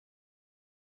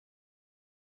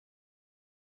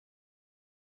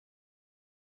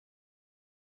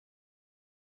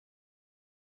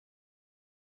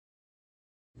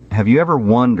Have you ever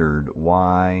wondered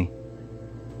why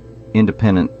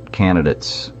independent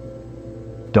candidates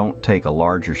don't take a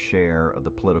larger share of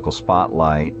the political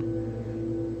spotlight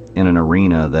in an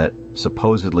arena that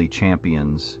supposedly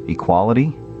champions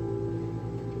equality?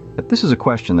 But this is a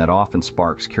question that often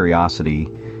sparks curiosity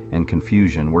and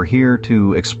confusion. We're here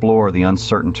to explore the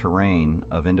uncertain terrain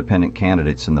of independent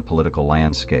candidates in the political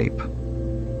landscape.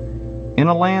 In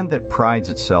a land that prides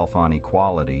itself on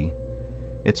equality,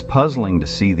 it's puzzling to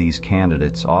see these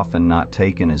candidates often not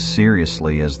taken as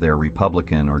seriously as their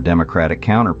Republican or Democratic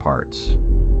counterparts.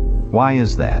 Why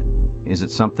is that? Is it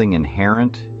something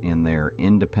inherent in their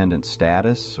independent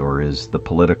status, or is the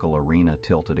political arena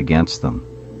tilted against them?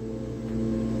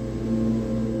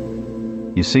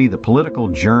 You see, the political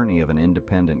journey of an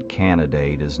independent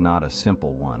candidate is not a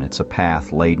simple one. It's a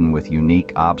path laden with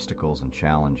unique obstacles and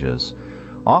challenges,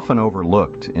 often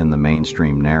overlooked in the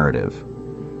mainstream narrative.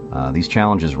 These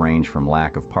challenges range from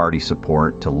lack of party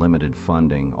support to limited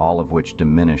funding, all of which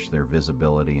diminish their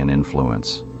visibility and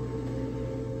influence.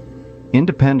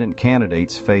 Independent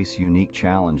candidates face unique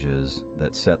challenges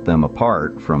that set them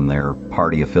apart from their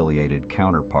party-affiliated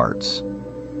counterparts.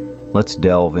 Let's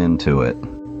delve into it.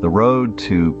 The road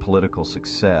to political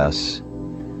success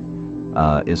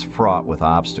is fraught with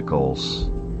obstacles,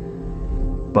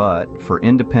 but for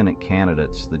independent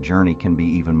candidates, the journey can be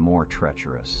even more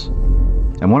treacherous.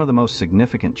 And one of the most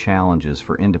significant challenges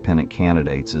for independent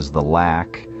candidates is the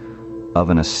lack of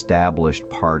an established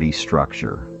party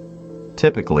structure.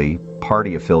 Typically,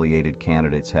 party-affiliated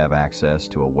candidates have access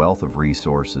to a wealth of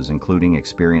resources, including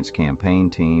experienced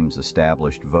campaign teams,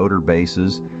 established voter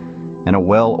bases, and a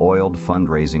well-oiled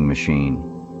fundraising machine.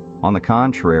 On the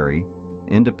contrary,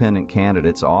 independent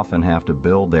candidates often have to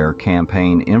build their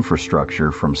campaign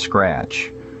infrastructure from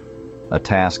scratch, a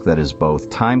task that is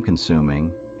both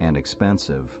time-consuming and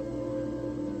expensive.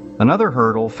 Another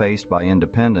hurdle faced by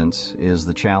independents is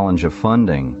the challenge of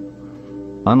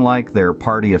funding. Unlike their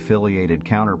party-affiliated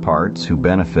counterparts who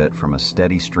benefit from a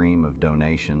steady stream of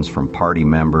donations from party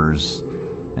members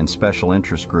and special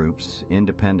interest groups,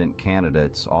 independent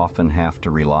candidates often have to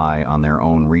rely on their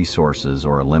own resources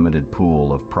or a limited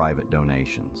pool of private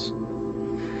donations.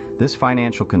 This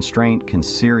financial constraint can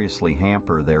seriously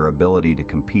hamper their ability to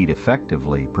compete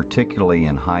effectively, particularly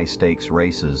in high-stakes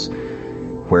races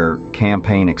where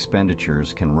campaign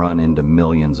expenditures can run into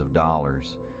millions of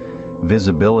dollars.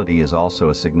 Visibility is also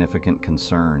a significant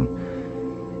concern.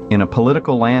 In a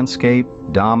political landscape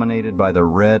dominated by the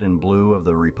red and blue of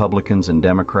the Republicans and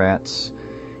Democrats,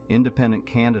 independent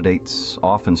candidates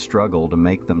often struggle to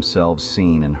make themselves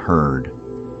seen and heard.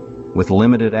 With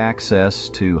limited access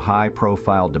to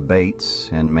high-profile debates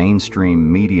and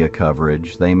mainstream media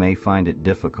coverage, they may find it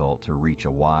difficult to reach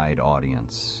a wide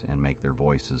audience and make their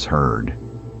voices heard.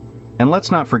 And let's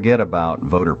not forget about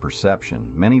voter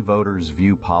perception. Many voters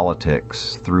view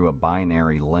politics through a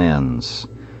binary lens,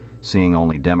 seeing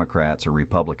only Democrats or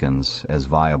Republicans as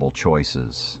viable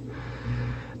choices.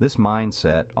 This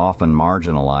mindset often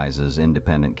marginalizes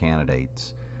independent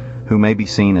candidates, who may be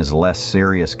seen as less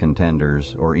serious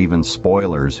contenders or even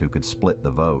spoilers who could split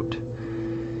the vote.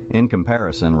 In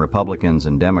comparison, Republicans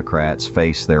and Democrats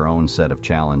face their own set of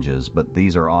challenges, but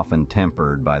these are often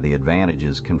tempered by the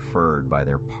advantages conferred by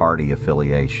their party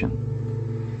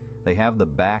affiliation. They have the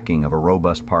backing of a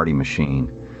robust party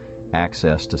machine,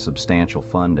 access to substantial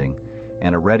funding,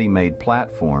 and a ready-made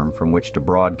platform from which to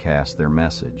broadcast their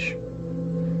message.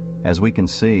 As we can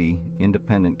see,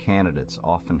 independent candidates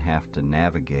often have to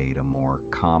navigate a more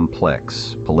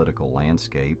complex political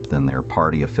landscape than their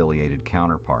party-affiliated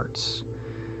counterparts.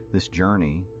 This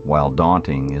journey, while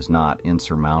daunting, is not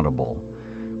insurmountable.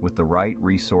 With the right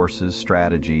resources,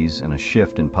 strategies, and a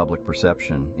shift in public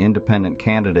perception, independent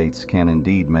candidates can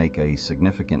indeed make a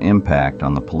significant impact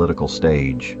on the political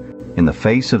stage. In the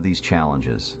face of these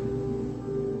challenges,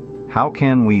 how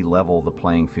can we level the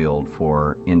playing field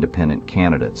for independent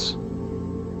candidates?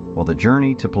 Well, the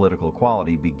journey to political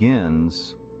equality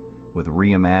begins with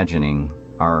reimagining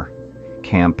our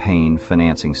campaign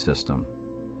financing system.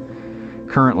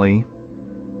 Currently,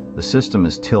 the system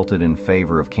is tilted in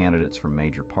favor of candidates from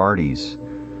major parties,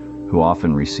 who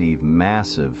often receive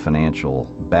massive financial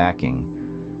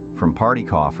backing from party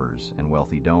coffers and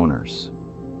wealthy donors.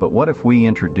 But what if we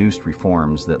introduced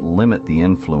reforms that limit the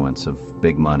influence of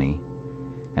big money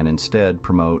and instead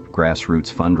promote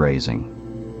grassroots fundraising?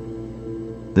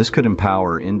 This could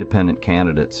empower independent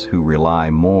candidates who rely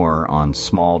more on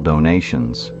small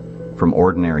donations from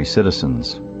ordinary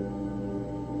citizens.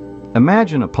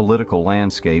 Imagine a political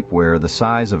landscape where the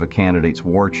size of a candidate's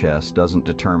war chest doesn't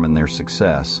determine their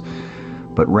success,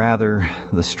 but rather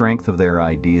the strength of their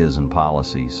ideas and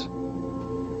policies.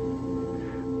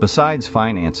 Besides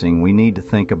financing, we need to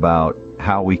think about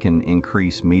how we can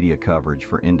increase media coverage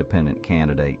for independent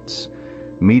candidates.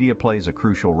 Media plays a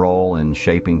crucial role in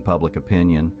shaping public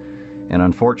opinion, and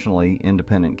unfortunately,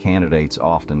 independent candidates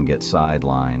often get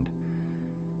sidelined.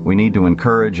 We need to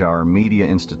encourage our media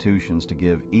institutions to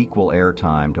give equal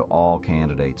airtime to all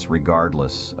candidates,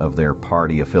 regardless of their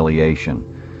party affiliation.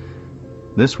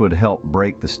 This would help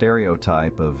break the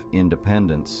stereotype of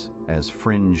independents as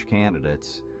fringe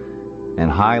candidates and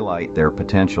highlight their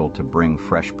potential to bring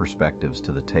fresh perspectives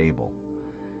to the table.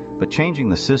 But changing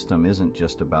the system isn't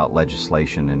just about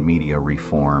legislation and media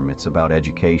reform, it's about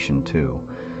education too.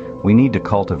 We need to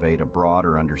cultivate a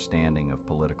broader understanding of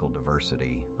political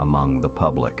diversity among the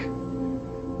public.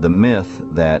 The myth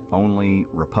that only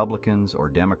Republicans or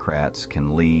Democrats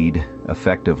can lead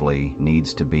effectively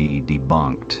needs to be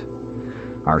debunked.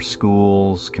 Our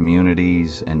schools,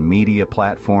 communities, and media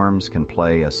platforms can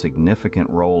play a significant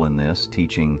role in this,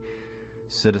 teaching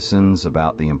citizens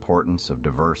about the importance of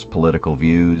diverse political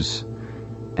views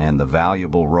and the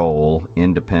valuable role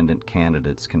independent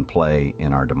candidates can play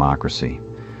in our democracy.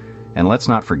 And let's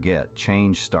not forget,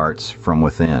 change starts from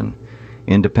within.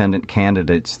 Independent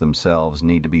candidates themselves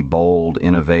need to be bold,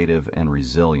 innovative, and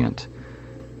resilient.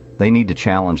 They need to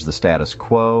challenge the status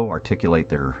quo, articulate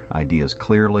their ideas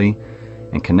clearly,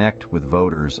 and connect with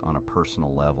voters on a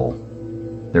personal level.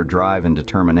 Their drive and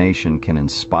determination can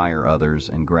inspire others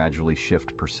and gradually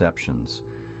shift perceptions.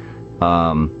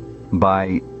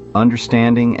 By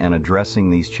understanding and addressing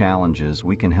these challenges,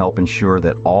 we can help ensure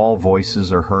that all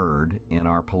voices are heard in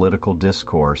our political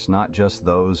discourse, not just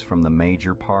those from the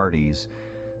major parties,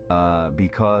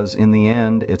 because in the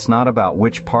end, it's not about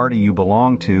which party you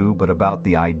belong to, but about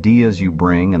the ideas you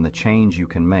bring and the change you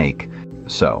can make.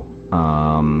 So,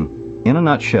 in a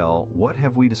nutshell, what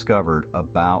have we discovered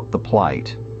about the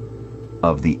plight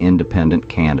of the independent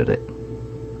candidate?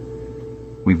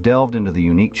 We've delved into the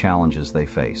unique challenges they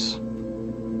face.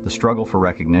 The struggle for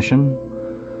recognition,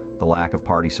 the lack of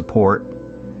party support,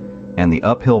 and the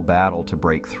uphill battle to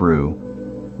break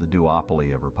through the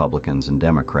duopoly of Republicans and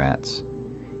Democrats.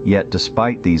 Yet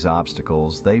despite these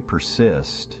obstacles, they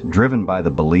persist, driven by the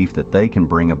belief that they can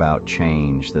bring about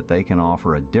change, that they can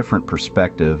offer a different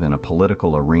perspective in a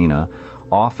political arena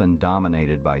often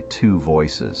dominated by two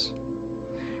voices.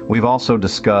 We've also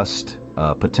discussed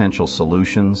potential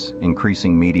solutions,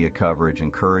 increasing media coverage,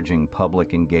 encouraging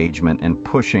public engagement, and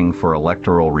pushing for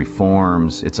electoral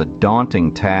reforms. It's a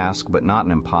daunting task, but not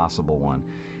an impossible one.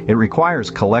 It requires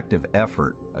collective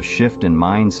effort, a shift in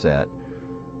mindset,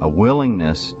 a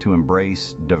willingness to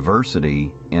embrace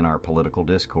diversity in our political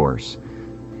discourse.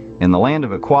 In the land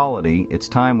of equality, it's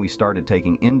time we started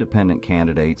taking independent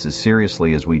candidates as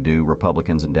seriously as we do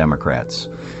Republicans and Democrats.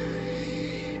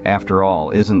 After all,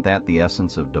 isn't that the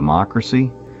essence of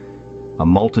democracy? A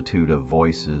multitude of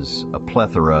voices, a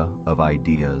plethora of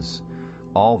ideas,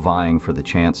 all vying for the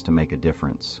chance to make a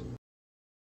difference.